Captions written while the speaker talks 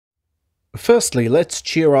Firstly, let's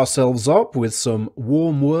cheer ourselves up with some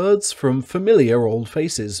warm words from familiar old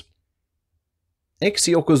faces.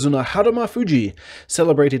 Ex-yokozuna Harumafuji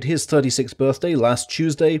celebrated his 36th birthday last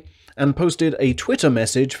Tuesday and posted a Twitter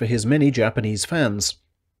message for his many Japanese fans.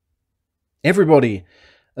 "Everybody,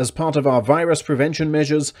 as part of our virus prevention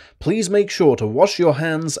measures, please make sure to wash your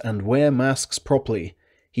hands and wear masks properly,"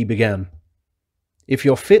 he began. "If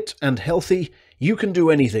you're fit and healthy, you can do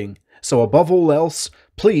anything, so above all else,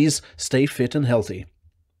 please stay fit and healthy."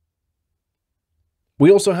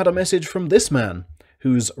 We also had a message from this man,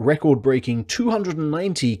 whose record-breaking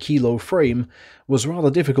 290-kilo frame was rather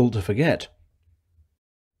difficult to forget.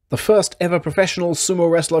 The first ever professional sumo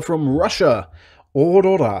wrestler from Russia,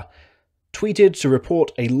 Aurora, tweeted to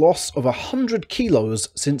report a loss of 100 kilos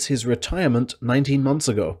since his retirement 19 months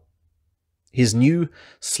ago. His new,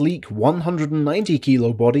 sleek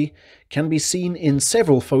 190-kilo body can be seen in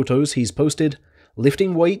several photos he's posted,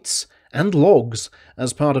 lifting weights and logs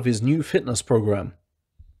as part of his new fitness program.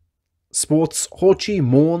 Sports Hochi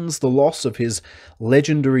mourns the loss of his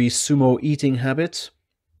legendary sumo eating habit,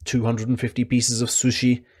 250 pieces of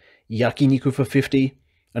sushi, yakiniku for 50,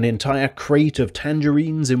 an entire crate of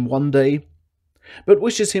tangerines in one day, but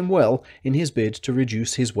wishes him well in his bid to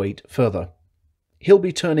reduce his weight further. He'll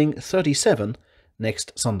be turning 37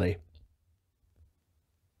 next Sunday.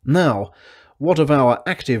 Now, what of our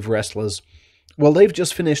active wrestlers? Well, they've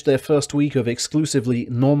just finished their first week of exclusively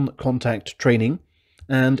non-contact training,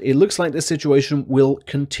 and it looks like the situation will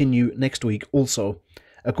continue next week also,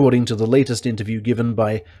 according to the latest interview given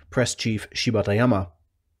by press chief Shibatayama.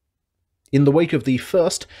 In the wake of the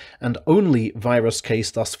first and only virus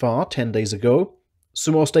case thus far, 10 days ago,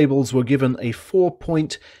 sumo stables were given a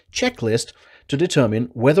 4-point checklist to determine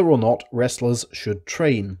whether or not wrestlers should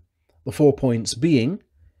train. The 4 points being: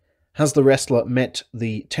 has the wrestler met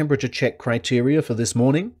the temperature check criteria for this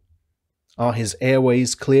morning? Are his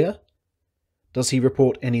airways clear? Does he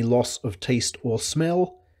report any loss of taste or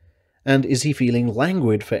smell? And is he feeling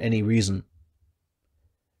languid for any reason?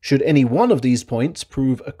 Should any one of these points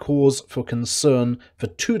prove a cause for concern for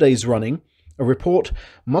 2 days running, a report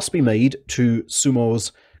must be made to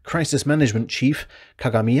Sumo's crisis management chief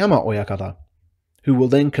Kagamiyama Oyakata, who will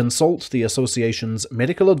then consult the association's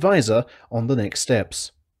medical advisor on the next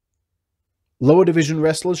steps. Lower division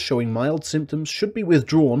wrestlers showing mild symptoms should be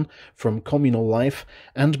withdrawn from communal life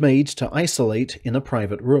and made to isolate in a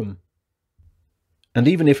private room. And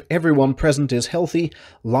even if everyone present is healthy,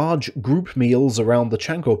 large group meals around the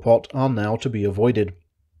chanko pot are now to be avoided.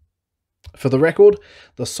 For the record,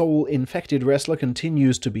 the sole infected wrestler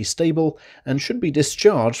continues to be stable and should be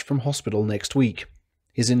discharged from hospital next week.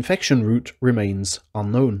 His infection route remains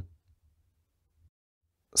unknown.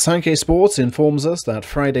 Sankei Sports informs us that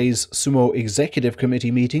Friday's Sumo Executive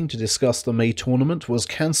Committee meeting to discuss the May tournament was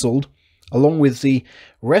cancelled, along with the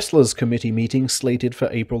Wrestlers Committee meeting slated for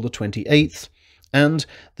April the 28th, and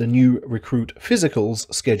the new recruit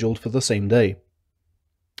physicals scheduled for the same day.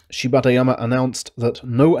 Shibatayama announced that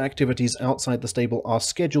no activities outside the stable are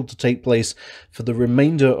scheduled to take place for the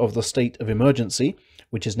remainder of the state of emergency,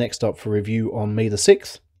 which is next up for review on May the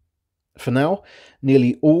 6th. For now,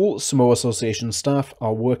 nearly all Sumo Association staff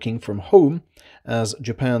are working from home, as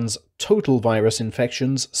Japan's total virus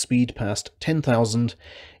infections speed past 10,000,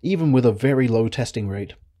 even with a very low testing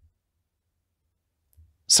rate.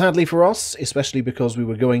 Sadly for us, especially because we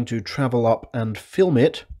were going to travel up and film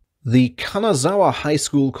it, the Kanazawa High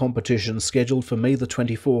School competition scheduled for May the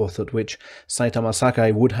 24th, at which Saitama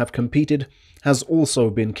Sakai would have competed, has also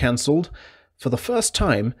been cancelled for the first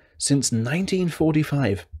time since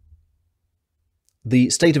 1945.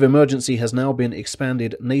 The state of emergency has now been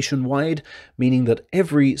expanded nationwide, meaning that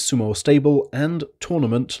every sumo stable and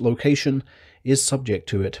tournament location is subject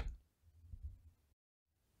to it.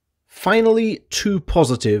 Finally, two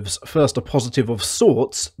positives. First, a positive of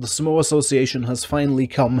sorts. The Sumo Association has finally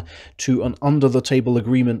come to an under-the-table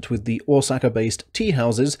agreement with the Osaka-based tea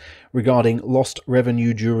houses regarding lost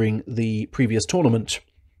revenue during the previous tournament.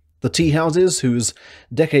 The tea houses, whose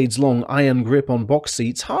decades-long iron grip on box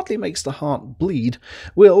seats hardly makes the heart bleed,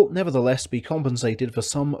 will nevertheless be compensated for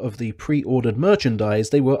some of the pre-ordered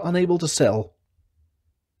merchandise they were unable to sell.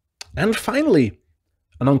 And finally,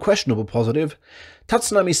 an unquestionable positive,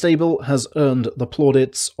 Tatsunami Stable has earned the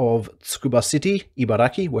plaudits of Tsukuba City,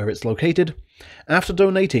 Ibaraki, where it's located, after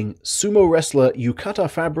donating sumo wrestler yukata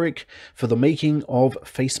fabric for the making of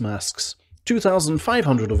face masks,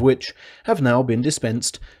 2,500 of which have now been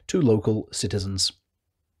dispensed to local citizens.